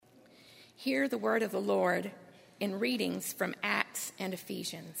Hear the word of the Lord in readings from Acts and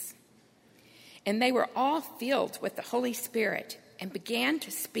Ephesians. And they were all filled with the Holy Spirit and began to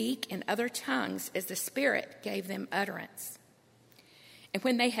speak in other tongues as the Spirit gave them utterance. And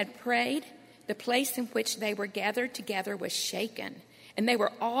when they had prayed, the place in which they were gathered together was shaken, and they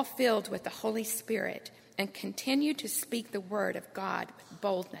were all filled with the Holy Spirit and continued to speak the word of God with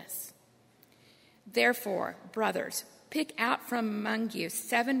boldness. Therefore, brothers, pick out from among you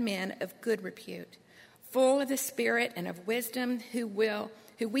 7 men of good repute, full of the Spirit and of wisdom, who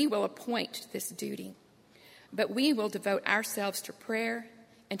we will appoint to this duty. But we will devote ourselves to prayer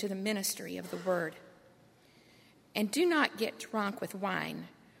and to the ministry of the word. And do not get drunk with wine,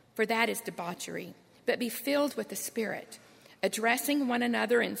 for that is debauchery, but be filled with the Spirit, addressing one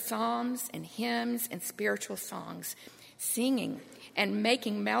another in psalms and hymns and spiritual songs, singing and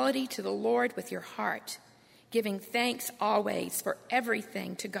making melody to the Lord with your heart, giving thanks always for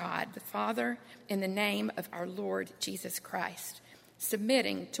everything to God the Father in the name of our Lord Jesus Christ,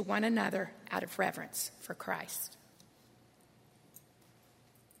 submitting to one another out of reverence for Christ.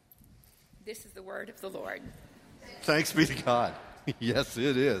 This is the word of the Lord. Thanks be to God. Yes,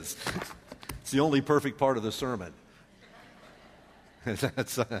 it is. It's the only perfect part of the sermon.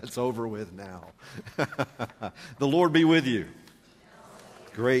 That's over with now. The Lord be with you.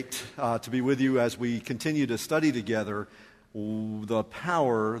 Great to be with you as we continue to study together the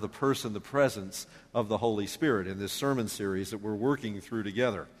power, the person, the presence of the Holy Spirit in this sermon series that we're working through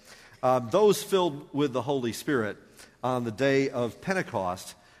together. Those filled with the Holy Spirit on the day of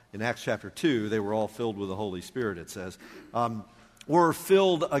Pentecost, in Acts chapter 2, they were all filled with the Holy Spirit, it says, were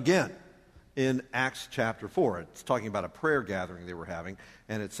filled again in Acts chapter 4. It's talking about a prayer gathering they were having,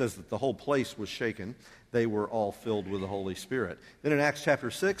 and it says that the whole place was shaken. They were all filled with the Holy Spirit. Then in Acts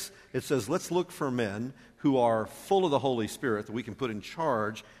chapter 6, it says, let's look for men who are full of the Holy Spirit that we can put in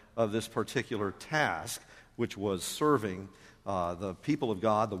charge of this particular task, which was serving the people of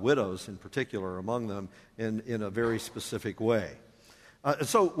God, the widows in particular among them, in a very specific way.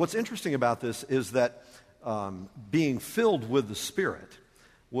 So what's interesting about this is that being filled with the Spirit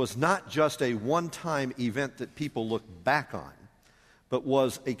was not just a one-time event that people look back on, but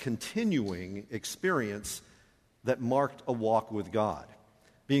was a continuing experience that marked a walk with God.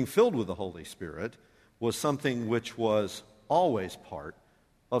 Being filled with the Holy Spirit was something which was always part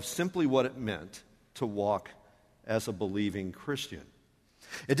of simply what it meant to walk as a believing Christian.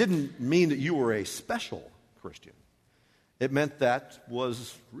 It didn't mean that you were a special Christian. It meant that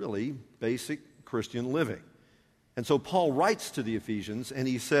was really basic Christian living. And so Paul writes to the Ephesians and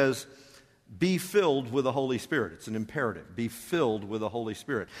he says, be filled with the Holy Spirit. It's an imperative. Be filled with the Holy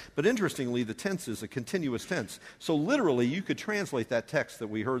Spirit. But interestingly, the tense is a continuous tense. So literally, you could translate that text that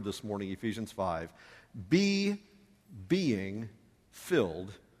we heard this morning, Ephesians 5, be being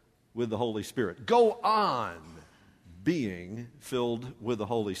filled with the Holy Spirit. Go on being filled with the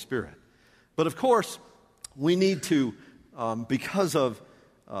Holy Spirit. But of course, we need to, because of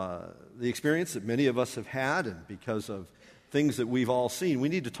the experience that many of us have had and because of things that we've all seen, we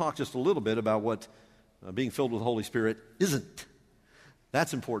need to talk just a little bit about what being filled with the Holy Spirit isn't.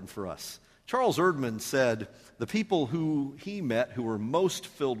 That's important for us. Charles Erdman said the people who he met who were most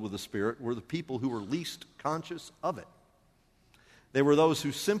filled with the Spirit were the people who were least conscious of it. They were those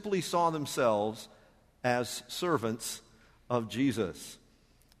who simply saw themselves as servants of Jesus.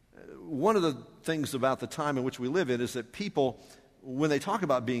 One of the things about the time in which we live in is that people, when they talk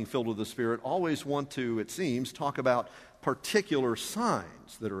about being filled with the Spirit, always want to, it seems, talk about particular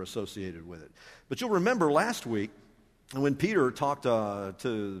signs that are associated with it. But you'll remember last week, when Peter talked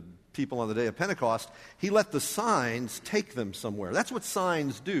to people on the day of Pentecost, he let the signs take them somewhere. That's what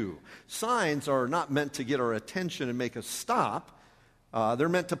signs do. Signs are not meant to get our attention and make us stop. They're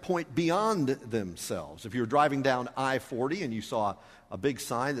meant to point beyond themselves. If you're driving down I-40 and you saw a big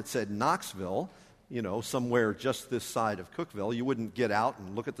sign that said Knoxville, somewhere just this side of Cookeville, you wouldn't get out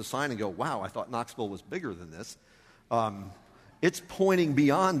and look at the sign and go, wow, I thought Knoxville was bigger than this. It's pointing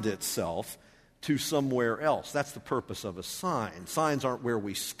beyond itself to somewhere else. That's the purpose of a sign. Signs aren't where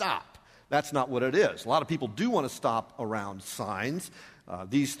we stop. That's not what it is. A lot of people do want to stop around signs.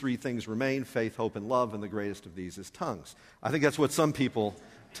 These 3 things remain: faith, hope, and love, and the greatest of these is tongues. I think that's what some people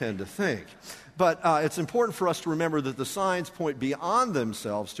tend to think. But it's important for us to remember that the signs point beyond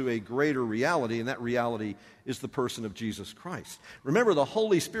themselves to a greater reality, and that reality is the person of Jesus Christ. Remember, the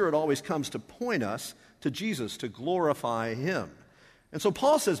Holy Spirit always comes to point us to Jesus, to glorify Him. And so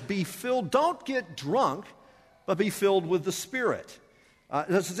Paul says, be filled, don't get drunk, but be filled with the Spirit.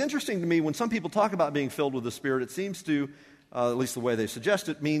 This is interesting to me. When some people talk about being filled with the Spirit, it seems to at least the way they suggest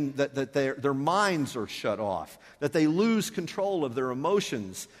it, mean that their minds are shut off, that they lose control of their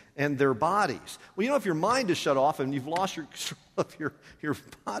emotions and their bodies. Well, if your mind is shut off and you've lost your control of your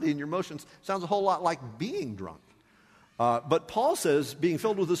body and your emotions, sounds a whole lot like being drunk. But Paul says being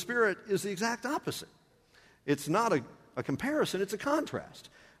filled with the Spirit is the exact opposite. It's not a comparison, it's a contrast.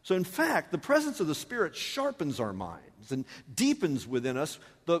 So in fact, the presence of the Spirit sharpens our minds and deepens within us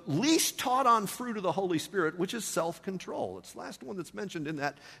the least taught on fruit of the Holy Spirit, which is self-control. It's the last one that's mentioned in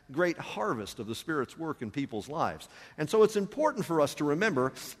that great harvest of the Spirit's work in people's lives. And so it's important for us to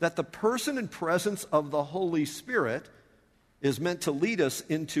remember that the person and presence of the Holy Spirit is meant to lead us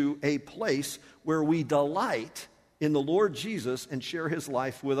into a place where we delight in the Lord Jesus and share his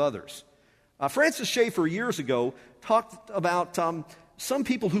life with others. Francis Schaeffer years ago talked about some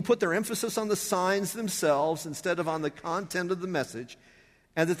people who put their emphasis on the signs themselves instead of on the content of the message,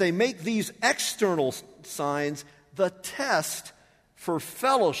 and that they make these external signs the test for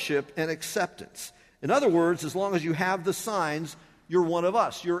fellowship and acceptance. In other words, as long as you have the signs, you're one of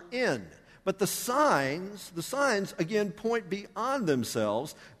us, you're in. But the signs, again, point beyond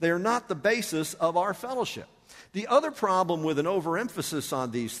themselves. They are not the basis of our fellowship. The other problem with an overemphasis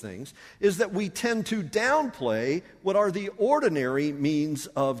on these things is that we tend to downplay what are the ordinary means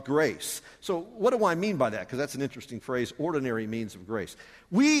of grace. So what do I mean by that? Because that's an interesting phrase, ordinary means of grace.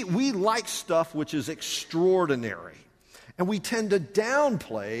 We like stuff which is extraordinary, and we tend to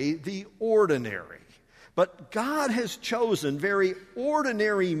downplay the ordinary. But God has chosen very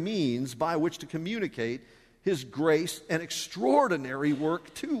ordinary means by which to communicate his grace and extraordinary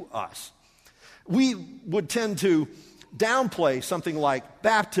work to us. We would tend to downplay something like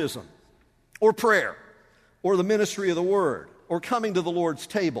baptism or prayer or the ministry of the word or coming to the Lord's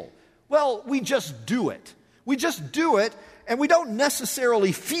table. Well, we just do it. We just do it, and we don't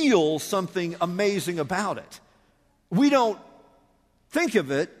necessarily feel something amazing about it. We don't think of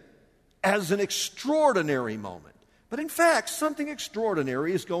it as an extraordinary moment. But in fact, something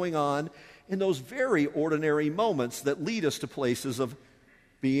extraordinary is going on in those very ordinary moments that lead us to places of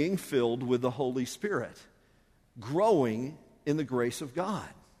being filled with the Holy Spirit, growing in the grace of God.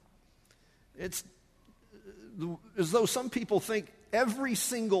 It's as though some people think every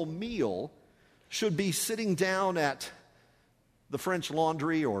single meal should be sitting down at the French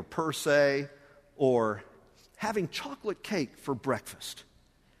Laundry or Per Se or having chocolate cake for breakfast.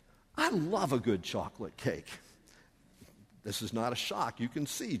 I love a good chocolate cake. This is not a shock. You can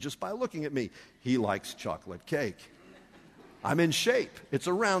see just by looking at me. He likes chocolate cake. I'm in shape. It's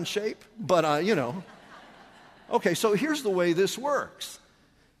a round shape, but Okay, so here's the way this works.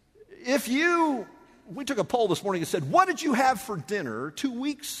 We took a poll this morning and said, what did you have for dinner 2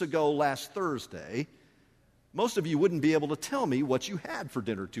 weeks ago last Thursday? Most of you wouldn't be able to tell me what you had for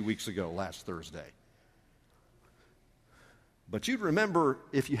dinner 2 weeks ago last Thursday. But you'd remember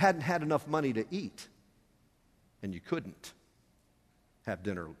if you hadn't had enough money to eat and you couldn't have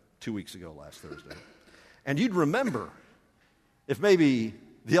dinner 2 weeks ago last Thursday. And you'd remember if maybe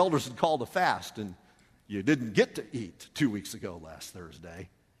the elders had called a fast and you didn't get to eat 2 weeks ago last Thursday,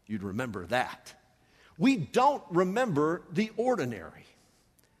 you'd remember that. We don't remember the ordinary.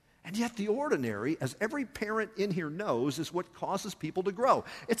 And yet the ordinary, as every parent in here knows, is what causes people to grow.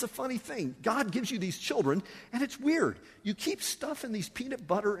 It's a funny thing. God gives you these children, and it's weird. You keep stuff in these peanut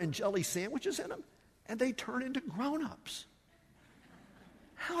butter and jelly sandwiches in them, and they turn into grown-ups.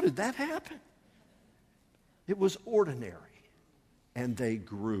 How did that happen? It was ordinary, and they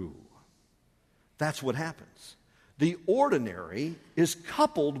grew. That's what happens. The ordinary is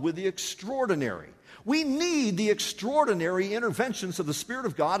coupled with the extraordinary. We need the extraordinary interventions of the Spirit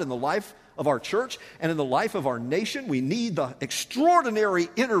of God in the life of our church and in the life of our nation. We need the extraordinary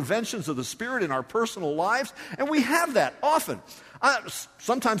interventions of the Spirit in our personal lives, and we have that often.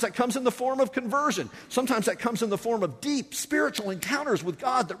 Sometimes that comes in the form of conversion. Sometimes that comes in the form of deep spiritual encounters with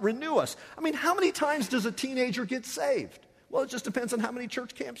God that renew us. I mean, how many times does a teenager get saved? Well, it just depends on how many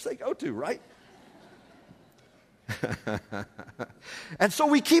church camps they go to, right? And so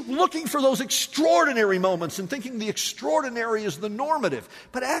we keep looking for those extraordinary moments and thinking the extraordinary is the normative.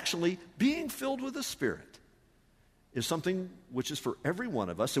 But actually, being filled with the Spirit is something which is for every one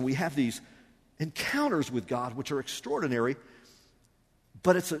of us. And we have these encounters with God which are extraordinary.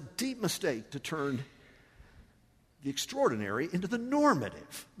 But it's a deep mistake to turn the extraordinary into the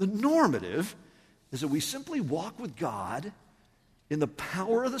normative. The normative is that we simply walk with God in the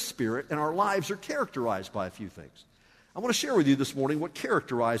power of the Spirit, and our lives are characterized by a few things. I want to share with you this morning what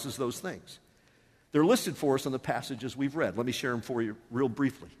characterizes those things. They're listed for us in the passages we've read. Let me share them for you real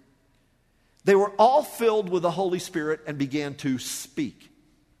briefly. They were all filled with the Holy Spirit and began to speak.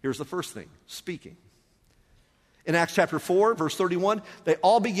 Here's the first thing, speaking. In Acts chapter 4, verse 31, they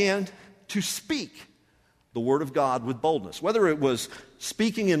all began to speak the word of God with boldness. Whether it was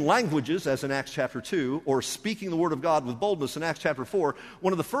speaking in languages, as in Acts chapter 2, or speaking the word of God with boldness in Acts chapter 4,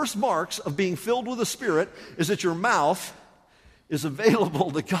 one of the first marks of being filled with the Spirit is that your mouth is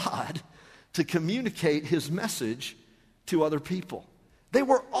available to God to communicate his message to other people. They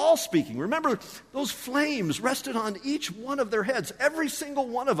were all speaking. Remember, those flames rested on each one of their heads. Every single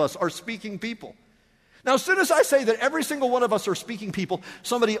one of us are speaking people. Now, as soon as I say that every single one of us are speaking people,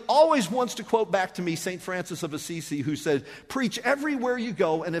 somebody always wants to quote back to me St. Francis of Assisi, who said, "Preach everywhere you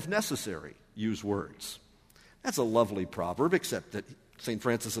go, and if necessary, use words." That's a lovely proverb, except that St.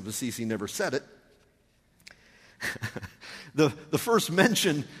 Francis of Assisi never said it. The first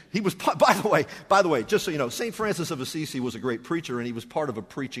mention, he was, by the way, just so you know, St. Francis of Assisi was a great preacher, and he was part of a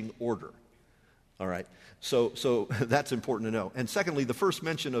preaching order. All right, so that's important to know. And secondly, the first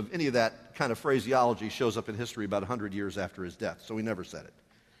mention of any of that kind of phraseology shows up in history about 100 years after his death, so he never said it.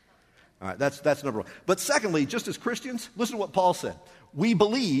 All right, that's number one. But secondly, just as Christians, listen to what Paul said. We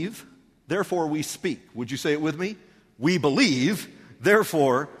believe, therefore we speak. Would you say it with me? We believe,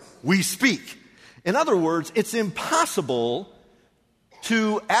 therefore we speak. In other words, it's impossible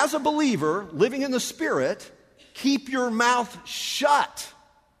to, as a believer living in the Spirit, keep your mouth shut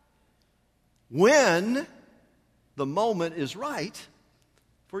when the moment is right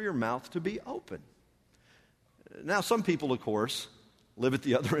for your mouth to be open. Now, some people, of course, live at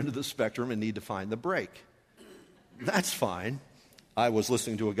the other end of the spectrum and need to find the break. That's fine. I was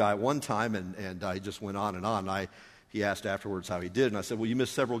listening to a guy one time, and I just went on and on. He asked afterwards how he did, and I said, "Well, you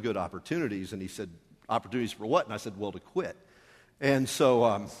missed several good opportunities." And he said, "Opportunities for what?" And I said, "Well, to quit." And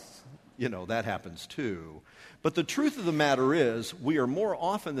so, that happens too. But the truth of the matter is, we are more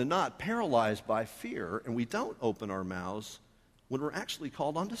often than not paralyzed by fear, and we don't open our mouths when we're actually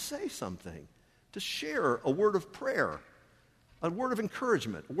called on to say something, to share a word of prayer, a word of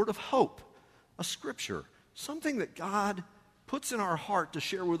encouragement, a word of hope, a scripture, something that God puts in our heart to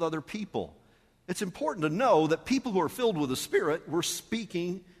share with other people. It's important to know that people who are filled with the Spirit were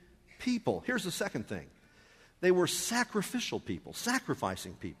speaking people. Here's the second thing. They were sacrificial people,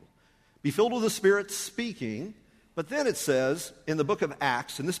 sacrificing people. Be filled with the Spirit, speaking. But then it says in the book of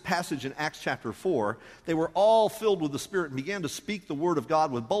Acts, in this passage in Acts chapter 4, they were all filled with the Spirit and began to speak the word of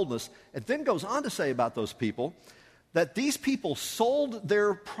God with boldness. It then goes on to say about those people that these people sold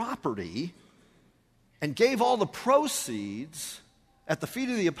their property and gave all the proceeds at the feet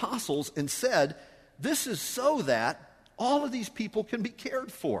of the apostles and said, "This is so that all of these people can be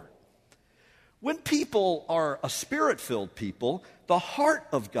cared for." When people are a Spirit-filled people, the heart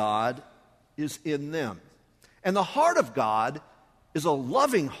of God is in them. And the heart of God is a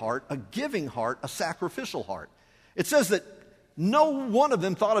loving heart, a giving heart, a sacrificial heart. It says that no one of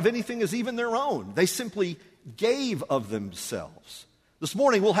them thought of anything as even their own. They simply gave of themselves. This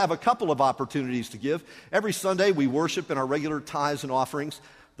morning we'll have a couple of opportunities to give. Every Sunday we worship in our regular tithes and offerings.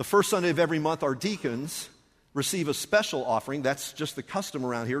 The first Sunday of every month our deacons receive a special offering. That's just the custom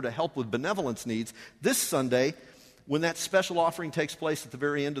around here to help with benevolence needs. This Sunday, when that special offering takes place at the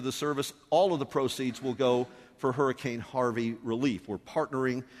very end of the service, all of the proceeds will go for Hurricane Harvey relief. We're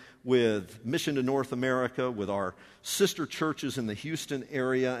partnering with Mission to North America, with our sister churches in the Houston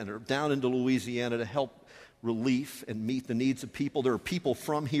area and are down into Louisiana to help relief and meet the needs of people. There are people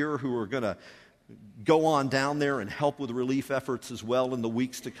from here who are going to go on down there and help with relief efforts as well in the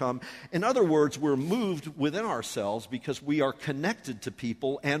weeks to come. In other words, we're moved within ourselves because we are connected to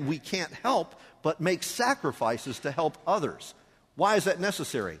people and we can't help but make sacrifices to help others. Why is that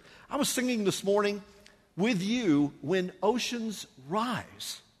necessary? I was singing this morning, "With you, when oceans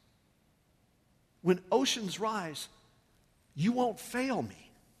rise." When oceans rise, you won't fail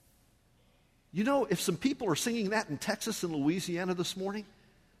me. You know, if some people are singing that in Texas and Louisiana this morning,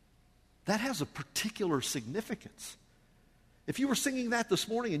 that has a particular significance. If you were singing that this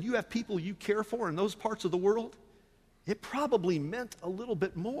morning and you have people you care for in those parts of the world, it probably meant a little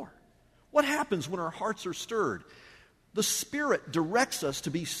bit more. What happens when our hearts are stirred? The Spirit directs us to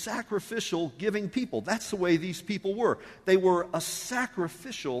be sacrificial, giving people. That's the way these people were. They were a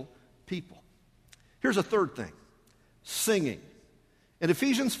sacrificial people. Here's a third thing, singing. In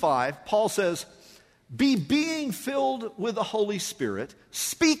Ephesians 5, Paul says, being filled with the Holy Spirit,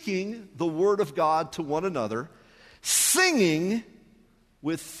 speaking the word of God to one another, singing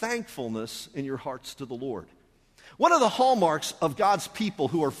with thankfulness in your hearts to the Lord. One of the hallmarks of God's people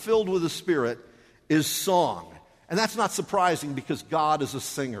who are filled with the Spirit is song. And that's not surprising because God is a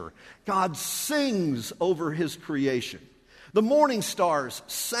singer. God sings over his creation. The morning stars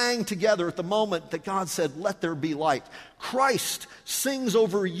sang together at the moment that God said, "Let there be light." Christ sings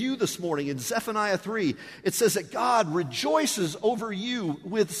over you this morning in Zephaniah 3. It says that God rejoices over you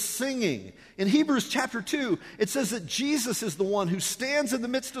with singing. In Hebrews chapter 2, it says that Jesus is the one who stands in the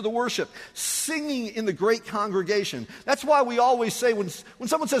midst of the worship, singing in the great congregation. That's why we always say when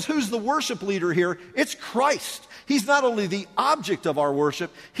someone says, "Who's the worship leader here?" It's Christ. He's not only the object of our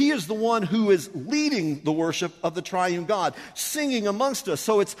worship, he is the one who is leading the worship of the triune God, singing amongst us.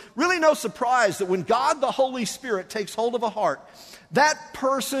 So it's really no surprise that when God the Holy Spirit takes hold of a heart, that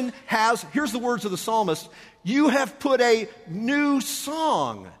person has, here's the words of the psalmist, "You have put a new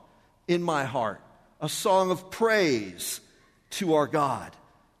song in my heart, a song of praise to our God."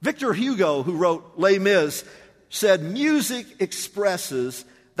 Victor Hugo, who wrote Les Mis, said, "Music expresses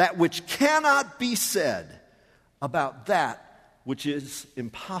that which cannot be said about that which is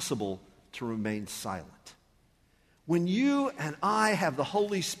impossible to remain silent." When you and I have the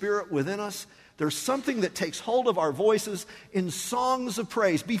Holy Spirit within us, there's something that takes hold of our voices in songs of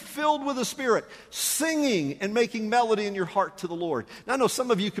praise. Be filled with the Spirit, singing and making melody in your heart to the Lord. Now, I know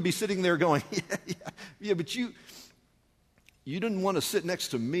some of you could be sitting there going, yeah, but you didn't want to sit next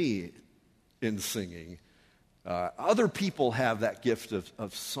to me in singing. Other people have that gift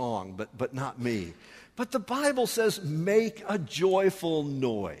of song, but not me. But the Bible says, make a joyful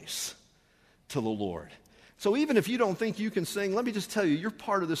noise to the Lord. So even if you don't think you can sing, let me just tell you, you're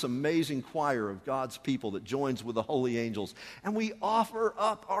part of this amazing choir of God's people that joins with the holy angels. And we offer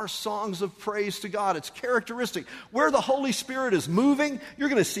up our songs of praise to God. It's characteristic. Where the Holy Spirit is moving, you're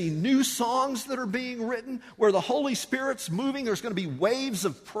going to see new songs that are being written. Where the Holy Spirit's moving, there's going to be waves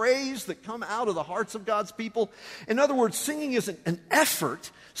of praise that come out of the hearts of God's people. In other words, singing isn't an effort.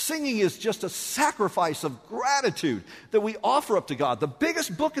 Singing is just a sacrifice of gratitude that we offer up to God. The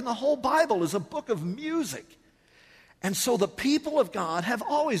biggest book in the whole Bible is a book of music. And so the people of God have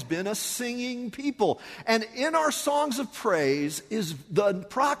always been a singing people. And in our songs of praise is the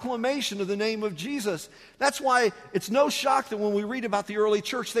proclamation of the name of Jesus. That's why it's no shock that when we read about the early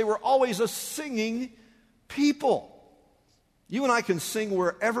church, they were always a singing people. You and I can sing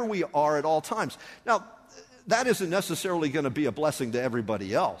wherever we are at all times. Now, that isn't necessarily going to be a blessing to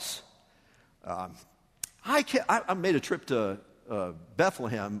everybody else. I made a trip to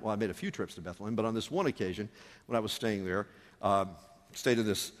Bethlehem. Well, I made a few trips to Bethlehem, but on this one occasion, when I was staying there, stayed in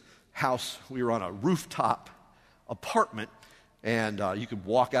this house. We were on a rooftop apartment, and you could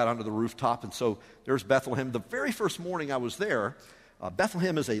walk out onto the rooftop, and so there's Bethlehem. The very first morning I was there,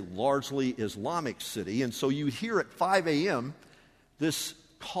 Bethlehem is a largely Islamic city, and so you hear at 5 a.m. this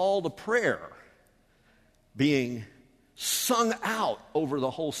call to prayer being sung out over the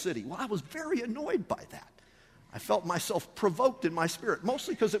whole city. Well, I was very annoyed by that. I felt myself provoked in my spirit,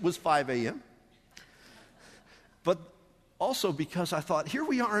 mostly because it was 5 a.m., but also because I thought, here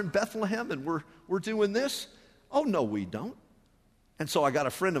we are in Bethlehem and we're doing this? Oh, no, we don't. And so I got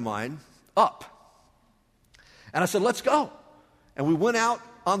a friend of mine up. And I said, let's go. And we went out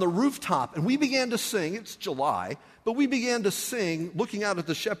on the rooftop and we began to sing. It's July, but we began to sing, looking out at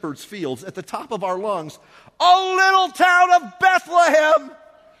the shepherd's fields at the top of our lungs, "O little town of Bethlehem,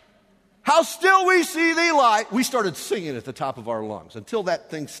 how still we see thee lie." We started singing at the top of our lungs until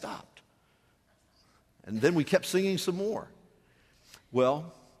that thing stopped. And then we kept singing some more.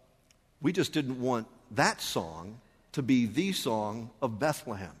 Well, we just didn't want that song to be the song of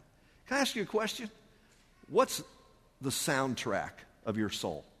Bethlehem. Can I ask you a question? What's the soundtrack of your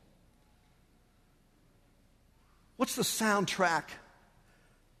soul? What's the soundtrack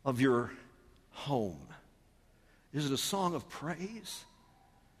of your home? Is it a song of praise?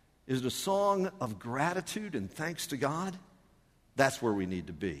 Is it a song of gratitude and thanks to God? That's where we need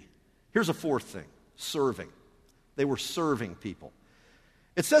to be. Here's a fourth thing, serving. They were serving people.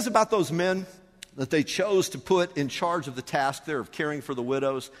 It says about those men that they chose to put in charge of the task there of caring for the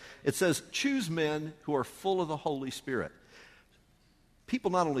widows. It says, choose men who are full of the Holy Spirit. People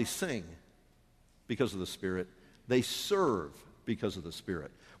not only sing because of the Spirit, they serve because of the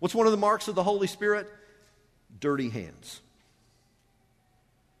Spirit. What's one of the marks of the Holy Spirit? Dirty hands.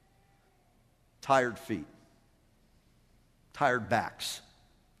 Tired feet. Tired backs.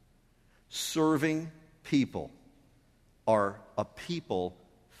 Serving people are a people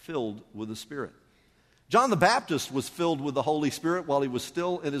filled with the Spirit. John the Baptist was filled with the Holy Spirit while he was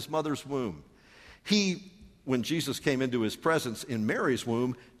still in his mother's womb. He, when Jesus came into his presence in Mary's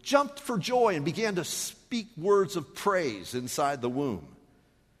womb, jumped for joy and began to speak words of praise inside the womb.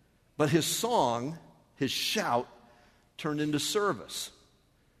 But his song, his shout, turned into service.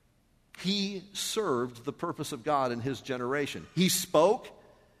 He served the purpose of God in his generation. He spoke,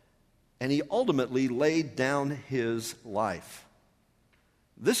 and he ultimately laid down his life.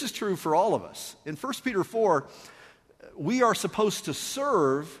 This is true for all of us. In 1 Peter 4, we are supposed to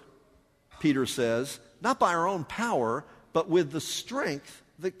serve, Peter says, not by our own power, but with the strength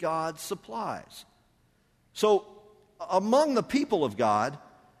that God supplies. So, among the people of God,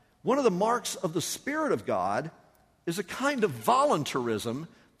 one of the marks of the Spirit of God is a kind of voluntarism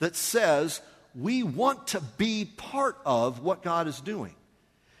that says we want to be part of what God is doing.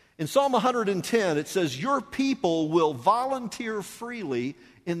 In Psalm 110, it says, "Your people will volunteer freely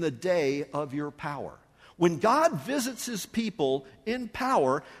in the day of your power." When God visits his people in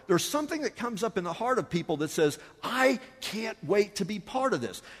power, there's something that comes up in the heart of people that says, I can't wait to be part of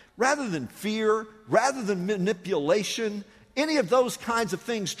this. Rather than fear, rather than manipulation, any of those kinds of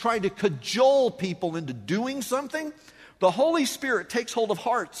things trying to cajole people into doing something, the Holy Spirit takes hold of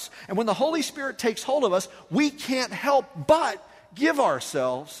hearts. And when the Holy Spirit takes hold of us, we can't help but give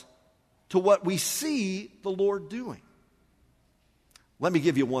ourselves to what we see the Lord doing. Let me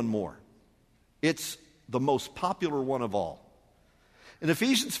give you one more. It's the most popular one of all. In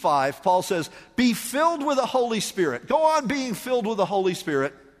Ephesians 5, Paul says, be filled with the Holy Spirit. Go on being filled with the Holy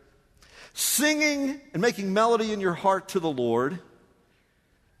Spirit, singing and making melody in your heart to the Lord.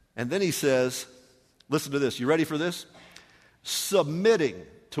 And then he says, listen to this. You ready for this? Submitting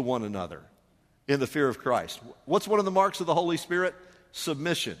to one another in the fear of Christ. What's one of the marks of the Holy Spirit?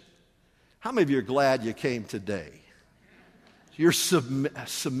 Submission. How many of you are glad you came today? Your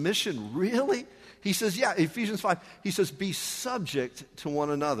submission, really? He says, yeah, Ephesians 5, he says, be subject to one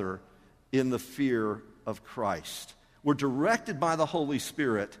another in the fear of Christ. We're directed by the Holy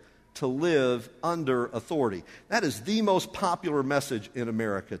Spirit to live under authority. That is the most popular message in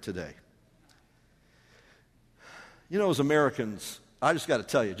America today. You know, as Americans, I just got to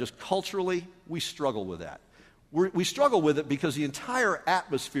tell you, just culturally, we struggle with that. We struggle with it because the entire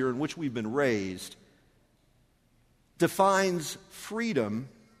atmosphere in which we've been raised defines freedom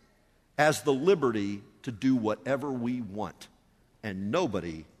as the liberty to do whatever we want, and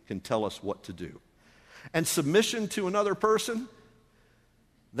nobody can tell us what to do. And submission to another person,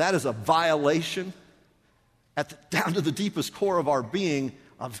 that is a violation down to the deepest core of our being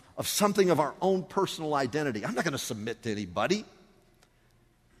of something of our own personal identity. I'm not going to submit to anybody.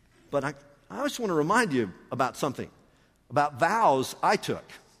 But I just want to remind you about something, about vows I took.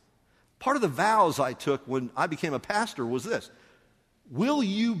 Part of the vows I took when I became a pastor was this: will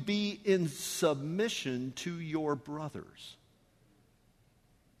you be in submission to your brothers?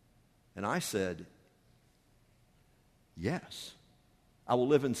 And I said, yes, I will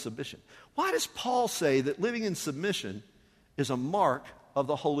live in submission. Why does Paul say that living in submission is a mark of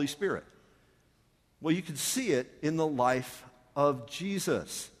the Holy Spirit? Well, you can see it in the life of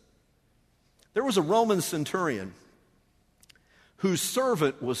Jesus. There was a Roman centurion whose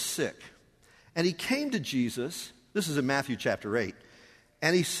servant was sick. And he came to Jesus, this is in Matthew chapter 8,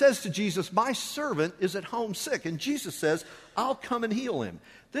 and he says to Jesus, my servant is at home sick. And Jesus says, I'll come and heal him.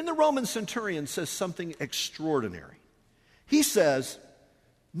 Then the Roman centurion says something extraordinary. He says,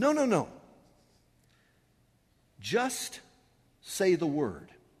 no. Just say the word.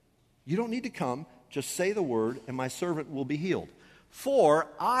 You don't need to come. Just say the word, and my servant will be healed. For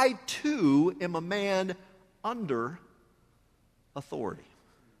I too am a man under authority.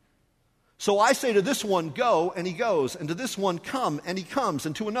 So I say to this one, go, and he goes, and to this one, come, and he comes,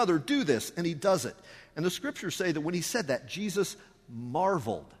 and to another, do this, and he does it. And the scriptures say that when he said that, Jesus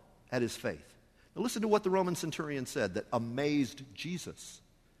marveled at his faith. Now listen to what the Roman centurion said that amazed Jesus.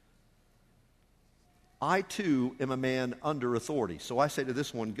 I too am a man under authority. So I say to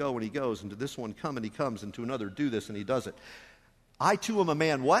this one, go, and he goes, and to this one, come, and he comes, and to another, do this, and he does it. I too am a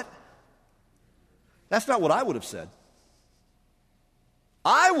man what? That's not what I would have said.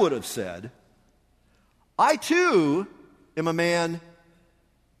 I would have said, I too am a man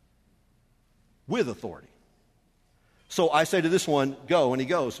with authority. So I say to this one, go, and he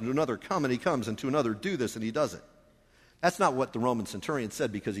goes, and to another, come, and he comes, and to another, do this, and he does it. That's not what the Roman centurion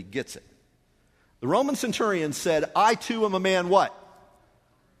said because he gets it. The Roman centurion said, I too am a man what?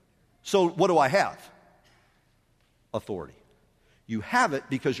 So what do I have? Authority. You have it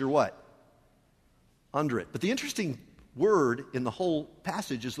because you're what? Under it. But the interesting word in the whole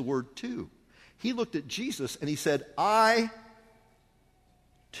passage is the word too. He looked at Jesus and he said, I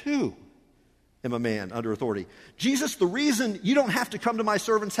too am a man under authority. Jesus, the reason you don't have to come to my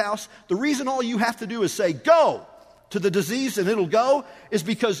servant's house, the reason all you have to do is say, go to the disease and it'll go, is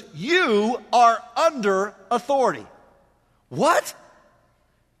because you are under authority. What?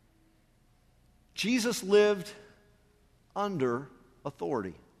 Jesus lived under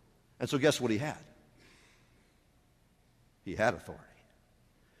authority. And so guess what he had? He had authority.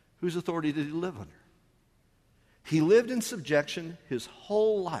 Whose authority did he live under? He lived in subjection his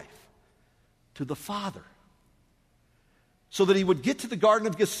whole life to the Father, so that he would get to the Garden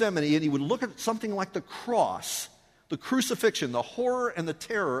of Gethsemane and he would look at something like the cross, the crucifixion, the horror and the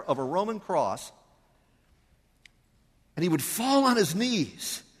terror of a Roman cross, and he would fall on his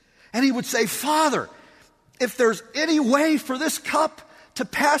knees and he would say, Father, if there's any way for this cup to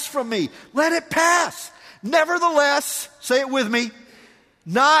pass from me, let it pass. Nevertheless, say it with me,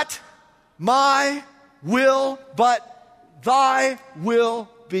 not my will, but thy will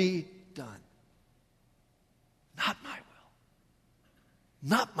be done. Not my will.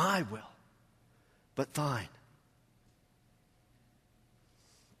 Not my will, but thine.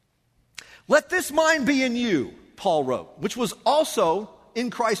 Let this mind be in you, Paul wrote, which was also in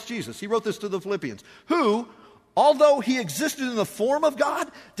Christ Jesus. He wrote this to the Philippians, who, although he existed in the form of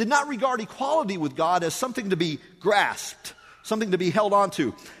God, did not regard equality with God as something to be grasped, something to be held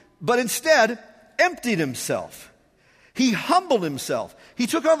onto, but instead emptied himself. He humbled himself. He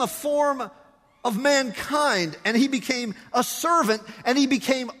took on the form of mankind, and he became a servant, and he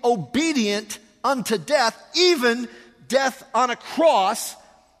became obedient unto death, even death on a cross.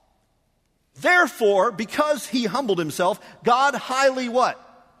 Therefore, because he humbled himself, God highly what?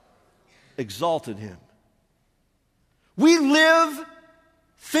 Exalted him. We live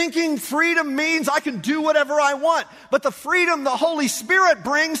thinking freedom means I can do whatever I want. But the freedom the Holy Spirit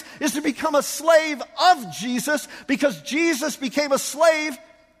brings is to become a slave of Jesus, because Jesus became a slave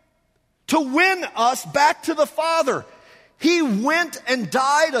to win us back to the Father. He went and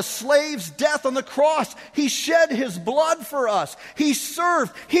died a slave's death on the cross. He shed his blood for us. He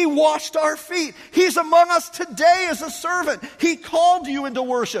served. He washed our feet. He's among us today as a servant. He called you into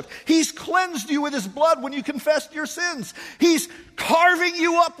worship. He's cleansed you with his blood when you confessed your sins. He's carving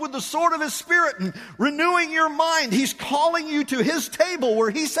you up with the sword of his Spirit and renewing your mind. He's calling you to his table where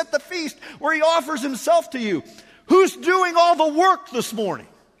he set the feast, where he offers himself to you. Who's doing all the work this morning?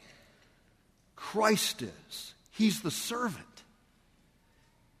 Christ is. He's the servant.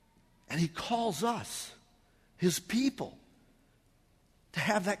 And he calls us, his people, to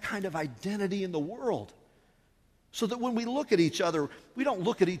have that kind of identity in the world. So that when we look at each other, we don't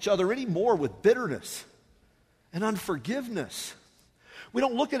look at each other anymore with bitterness and unforgiveness. We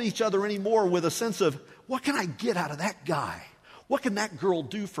don't look at each other anymore with a sense of, what can I get out of that guy? What can that girl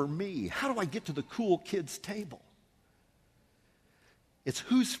do for me? How do I get to the cool kids' table? It's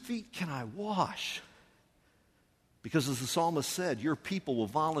whose feet can I wash? Because as the psalmist said, your people will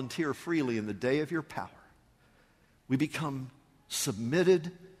volunteer freely in the day of your power. We become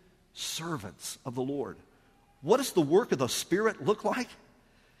submitted servants of the Lord. What does the work of the Spirit look like?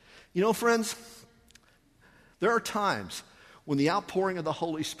 You know, friends, there are times when the outpouring of the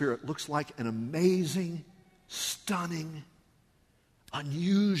Holy Spirit looks like an amazing, stunning,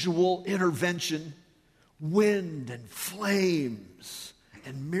 unusual intervention, wind and flames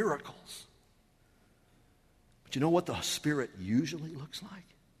and miracles. But you know what the Spirit usually looks like?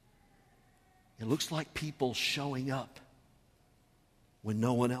 It looks like people showing up when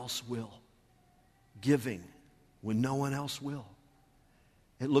no one else will, giving when no one else will.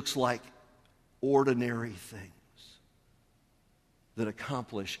 It looks like ordinary things that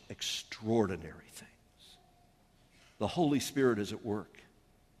accomplish extraordinary things. The Holy Spirit is at work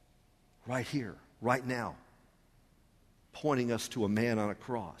right here, right now, pointing us to a man on a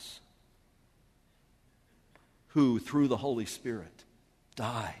cross who, through the Holy Spirit,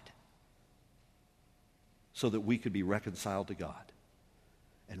 died so that we could be reconciled to God,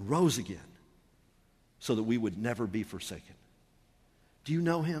 and rose again so that we would never be forsaken. Do you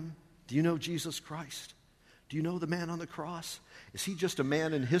know him? Do you know Jesus Christ? Do you know the man on the cross? Is he just a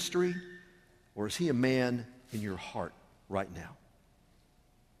man in history, or is he a man in your heart right now?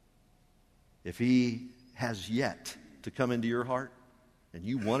 If he has yet to come into your heart and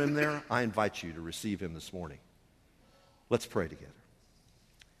you want him there, I invite you to receive him this morning. Let's pray together.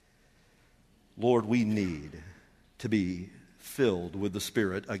 Lord, we need to be filled with the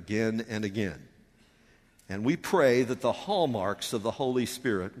Spirit again and again. And we pray that the hallmarks of the Holy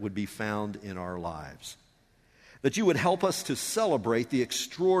Spirit would be found in our lives. That you would help us to celebrate the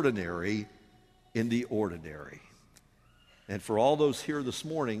extraordinary in the ordinary. And for all those here this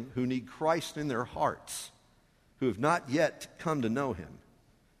morning who need Christ in their hearts, who have not yet come to know him,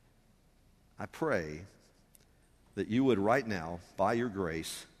 I pray that you would right now, by your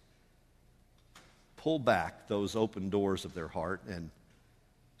grace, pull back those open doors of their heart and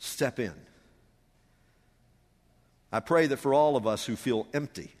step in. I pray that for all of us who feel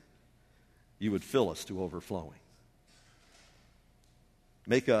empty, you would fill us to overflowing.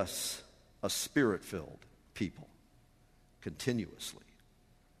 Make us a Spirit-filled people continuously,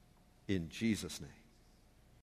 in Jesus' name.